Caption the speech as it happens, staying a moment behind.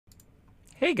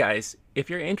Hey guys, if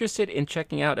you're interested in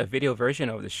checking out a video version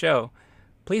of the show,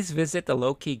 please visit the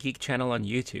Low Key Geek channel on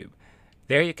YouTube.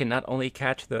 There you can not only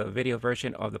catch the video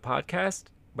version of the podcast,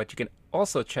 but you can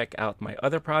also check out my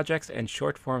other projects and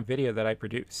short form video that I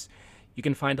produce. You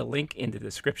can find a link in the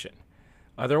description.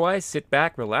 Otherwise, sit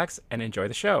back, relax, and enjoy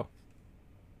the show.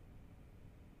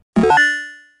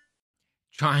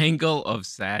 Triangle of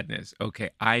Sadness. Okay,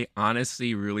 I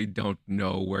honestly really don't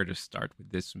know where to start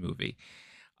with this movie.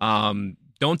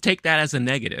 Don't take that as a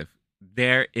negative.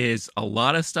 There is a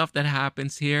lot of stuff that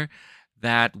happens here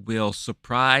that will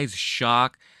surprise,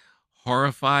 shock,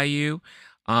 horrify you,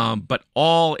 but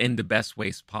all in the best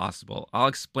ways possible. I'll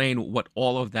explain what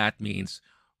all of that means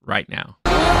right now.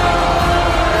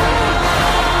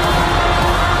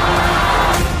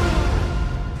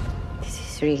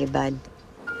 This is really bad.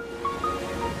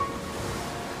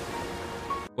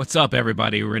 What's up,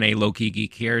 everybody? Renee Low-Key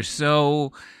Geek here.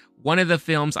 So, one of the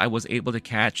films I was able to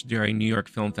catch during New York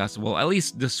Film Festival, at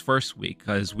least this first week,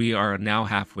 because we are now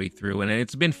halfway through, and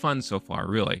it's been fun so far,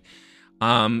 really,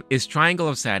 is Triangle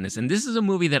of Sadness. And this is a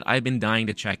movie that I've been dying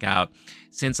to check out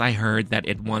since I heard that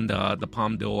it won the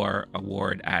Palme d'Or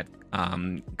award at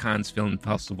Cannes Film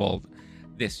Festival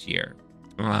this year.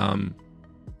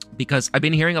 Because I've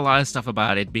been hearing a lot of stuff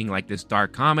about it being like this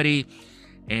dark comedy,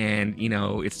 and, you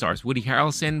know, it stars Woody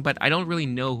Harrelson, but I don't really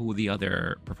know who the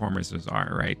other performers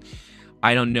are, right?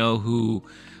 I don't know who,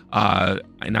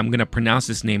 and I'm going to pronounce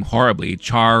this name horribly,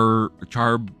 Charlie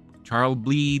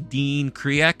Dean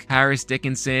Kriek, Harris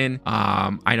Dickinson.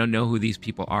 I don't know who these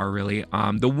people are really.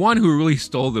 The one who really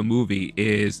stole the movie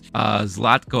is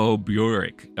Zlatko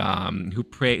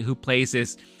Buric, who plays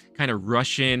this kind of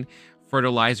Russian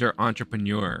fertilizer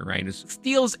entrepreneur, right? It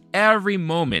steals every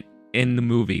moment in the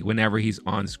movie whenever he's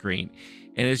on screen,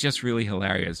 and it's just really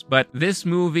hilarious. But this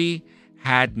movie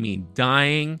had me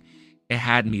dying. It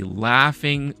had me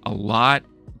laughing a lot,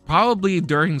 probably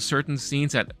during certain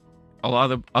scenes that a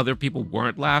lot of other people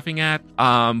weren't laughing at,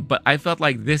 but I felt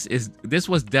like this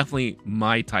was definitely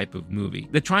my type of movie.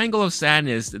 The Triangle of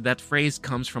Sadness, that phrase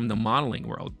comes from the modeling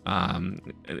world.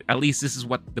 At least this is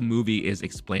what the movie is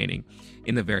explaining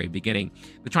in the very beginning.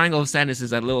 The Triangle of Sadness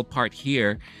is that little part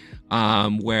here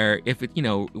where if it, you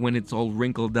know, when it's all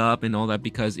wrinkled up and all that,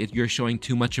 because if you're showing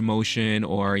too much emotion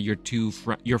or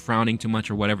you're frowning too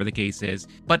much or whatever the case is.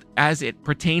 But as it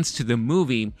pertains to the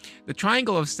movie, the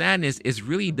Triangle of Sadness is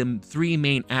really the three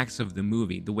main acts of the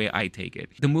movie, the way I take it.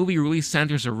 The movie really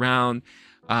centers around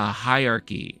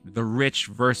hierarchy, the rich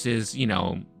versus, you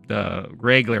know, the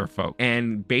regular folk,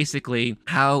 and basically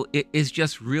how it is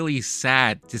just really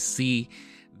sad to see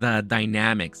the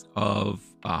dynamics of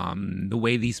the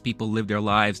way these people live their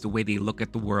lives, the way they look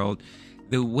at the world,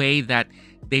 the way that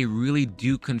they really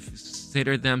do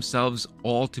consider themselves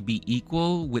all to be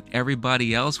equal with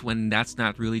everybody else when that's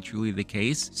not really truly the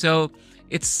case. So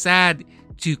it's sad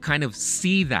to kind of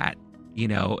see that, you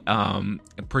know,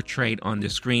 portrayed on the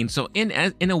screen. So in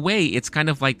a way, it's kind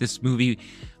of like this movie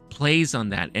plays on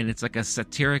that, and it's like a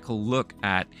satirical look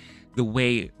at the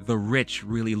way the rich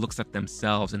really looks at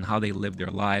themselves and how they live their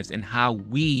lives and how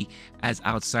we as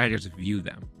outsiders view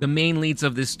them. The main leads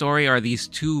of this story are these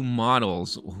two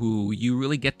models who you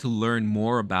really get to learn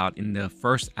more about in the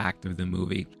first act of the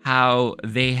movie, how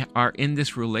they are in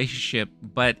this relationship,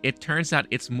 but it turns out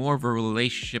it's more of a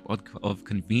relationship of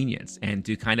convenience and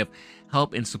to kind of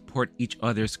help and support each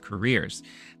other's careers.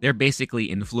 They're basically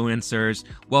influencers.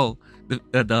 Well,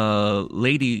 the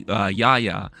lady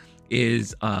Yaya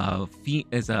is a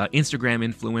Instagram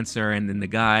influencer, and then the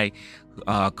guy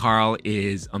Carl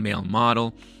is a male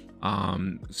model.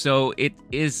 So it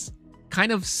is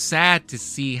kind of sad to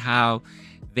see how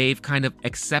they've kind of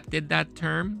accepted that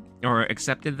term, or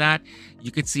accepted that.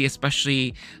 You could see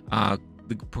especially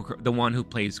the one who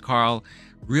plays Carl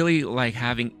really like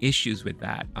having issues with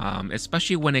that,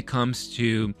 especially when it comes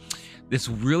to this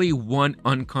really one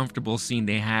uncomfortable scene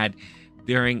they had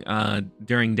during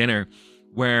dinner,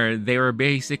 where they were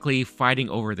basically fighting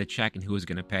over the check and who was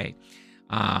going to pay.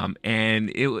 And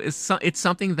it's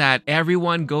something that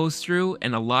everyone goes through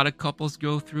and a lot of couples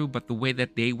go through, but the way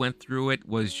that they went through it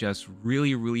was just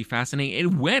really, really fascinating.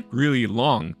 It went really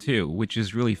long too, which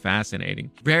is really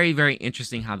fascinating. Very, very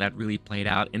interesting how that really played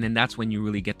out. And then that's when you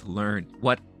really get to learn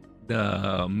what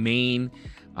the main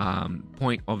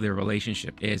point of their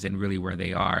relationship is and really where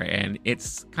they are. And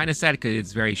it's kind of sad because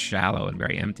it's very shallow and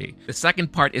very empty. The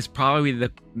second part is probably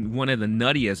one of the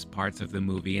nuttiest parts of the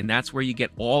movie, and that's where you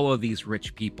get all of these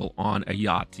rich people on a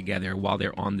yacht together while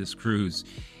they're on this cruise.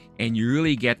 And you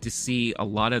really get to see a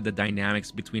lot of the dynamics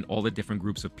between all the different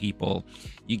groups of people.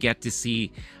 You get to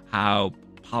see how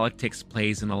politics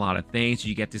plays in a lot of things.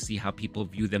 You get to see how people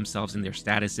view themselves and their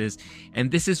statuses.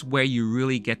 And this is where you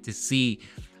really get to see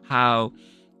how,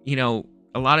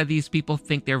 a lot of these people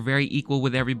think they're very equal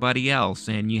with everybody else.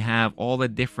 And you have all the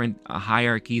different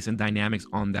hierarchies and dynamics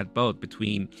on that boat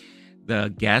between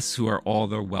the guests, who are all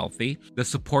the wealthy, the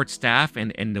support staff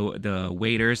and the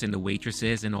waiters and the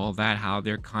waitresses and all that, how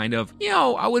they're kind of,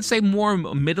 I would say more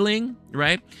middling,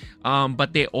 right?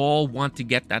 But they all want to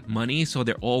get that money. So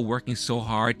they're all working so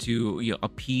hard to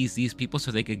appease these people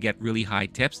so they could get really high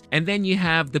tips. And then you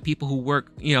have the people who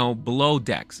work, below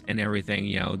decks and everything.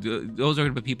 Those are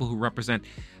the people who represent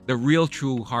the real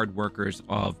true hard workers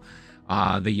of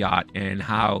the yacht, and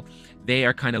how they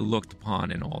are kind of looked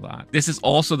upon and all that. This is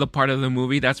also the part of the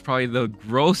movie that's probably the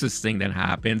grossest thing that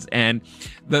happens, and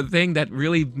the thing that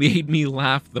really made me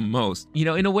laugh the most.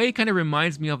 In a way, it kind of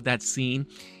reminds me of that scene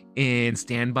in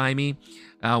Stand By Me,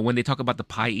 when they talk about the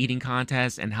pie eating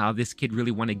contest and how this kid really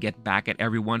wanted to get back at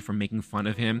everyone for making fun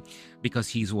of him because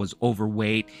he was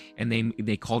overweight, and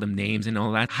they called him names and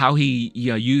all that. How he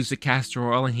used the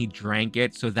castor oil and he drank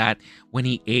it so that when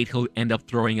he ate, he'll end up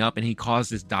throwing up, and he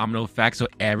caused this domino effect so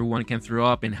everyone can throw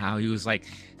up, and how he was like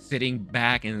sitting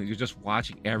back and you're just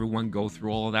watching everyone go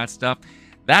through all of that stuff.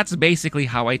 That's basically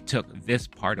how I took this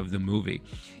part of the movie.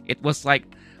 It was like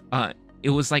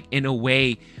in a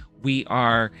way, we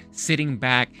are sitting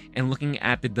back and looking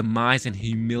at the demise and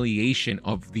humiliation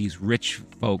of these rich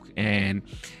folk, and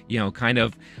kind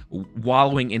of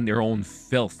wallowing in their own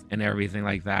filth and everything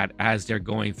like that as they're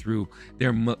going through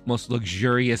their most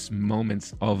luxurious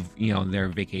moments of their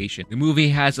vacation. The movie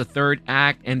has a third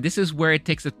act, and this is where it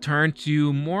takes a turn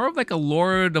to more of like a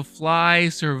Lord of the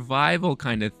Flies survival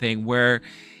kind of thing, where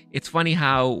it's funny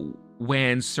how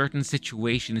when certain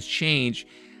situations change,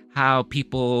 how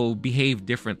people behave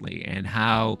differently, and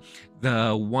how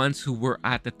the ones who were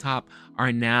at the top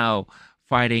are now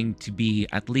fighting to be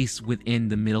at least within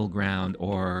the middle ground,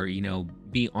 or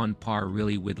be on par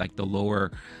really with like the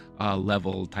lower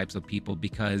level types of people,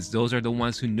 because those are the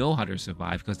ones who know how to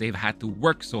survive, because they've had to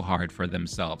work so hard for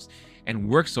themselves and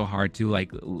work so hard to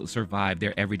like survive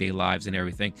their everyday lives and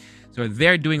everything. So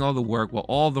they're doing all the work while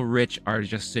all the rich are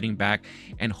just sitting back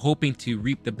and hoping to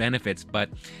reap the benefits, but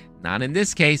not in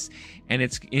this case. And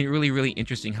it's really, really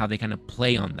interesting how they kind of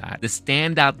play on that. The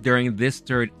standout during this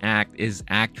third act is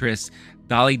actress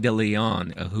Dolly De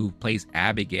Leon, who plays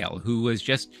Abigail, who was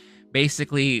just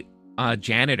basically a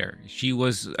janitor. She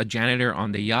was a janitor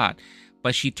on the yacht,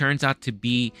 but she turns out to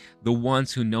be the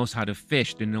ones who knows how to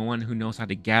fish, the one who knows how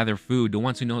to gather food, the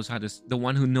one who knows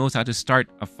how to start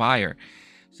a fire.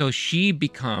 So she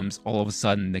becomes all of a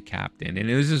sudden the captain. And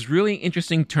it was this really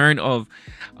interesting turn of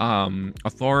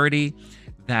authority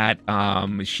that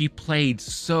she played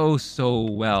so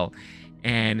well.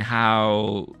 And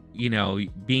how,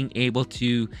 being able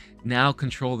to now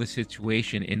control the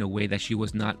situation in a way that she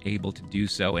was not able to do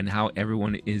so, and how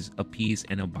everyone is appeased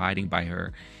and abiding by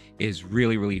her, is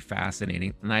really, really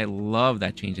fascinating. And I love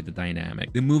that change of the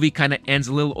dynamic. The movie kind of ends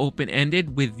a little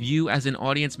open-ended with you as an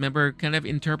audience member kind of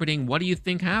interpreting, what do you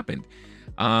think happened?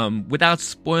 Without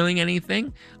spoiling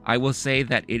anything, I will say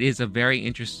that it is a very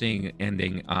interesting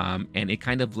ending, and it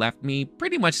kind of left me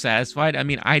pretty much satisfied. I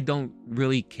mean, I don't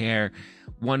really care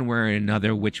one way or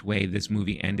another which way this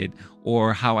movie ended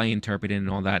or how I interpret it and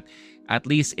all that. At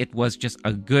least it was just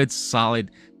a good, solid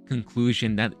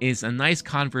conclusion that is a nice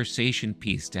conversation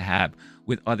piece to have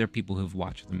with other people who've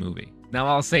watched the movie. Now,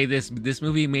 I'll say this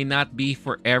movie may not be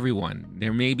for everyone.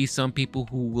 There may be some people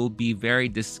who will be very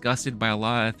disgusted by a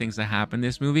lot of things that happen in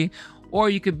this movie, or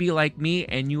you could be like me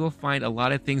and you will find a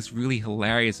lot of things really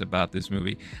hilarious about this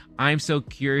movie. I'm so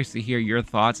curious to hear your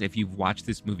thoughts if you've watched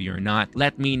this movie or not.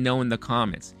 Let me know in the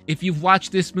comments. If you've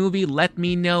watched this movie, let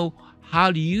me know, how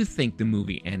do you think the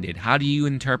movie ended? How do you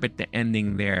interpret the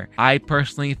ending there? I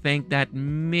personally think that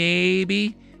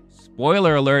maybe,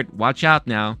 spoiler alert, watch out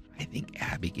now, I think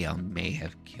Abigail may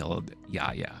have killed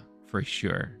Yaya for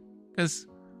sure. Because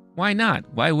why not?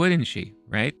 Why wouldn't she,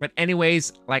 right? But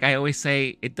anyways, like I always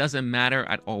say, it doesn't matter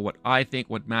at all what I think.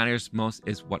 What matters most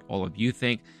is what all of you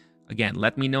think. Again,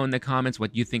 let me know in the comments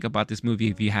what you think about this movie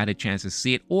if you had a chance to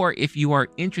see it, or if you are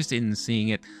interested in seeing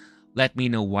it, let me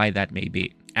know why that may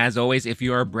be. As always, if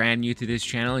you are brand new to this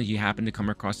channel and you happen to come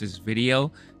across this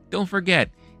video, don't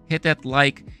forget, hit that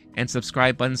like and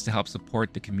subscribe buttons to help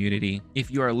support the community.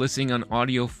 If you are listening on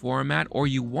audio format, or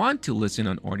you want to listen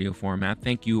on audio format,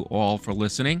 thank you all for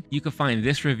listening. You can find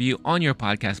this review on your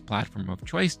podcast platform of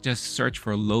choice. Just search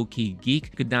for Low Key Geek.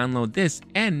 You could download this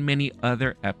and many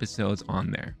other episodes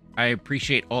on there. I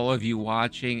appreciate all of you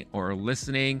watching or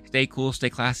listening. Stay cool, stay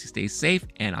classy, stay safe,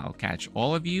 and I'll catch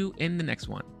all of you in the next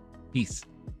one. Peace.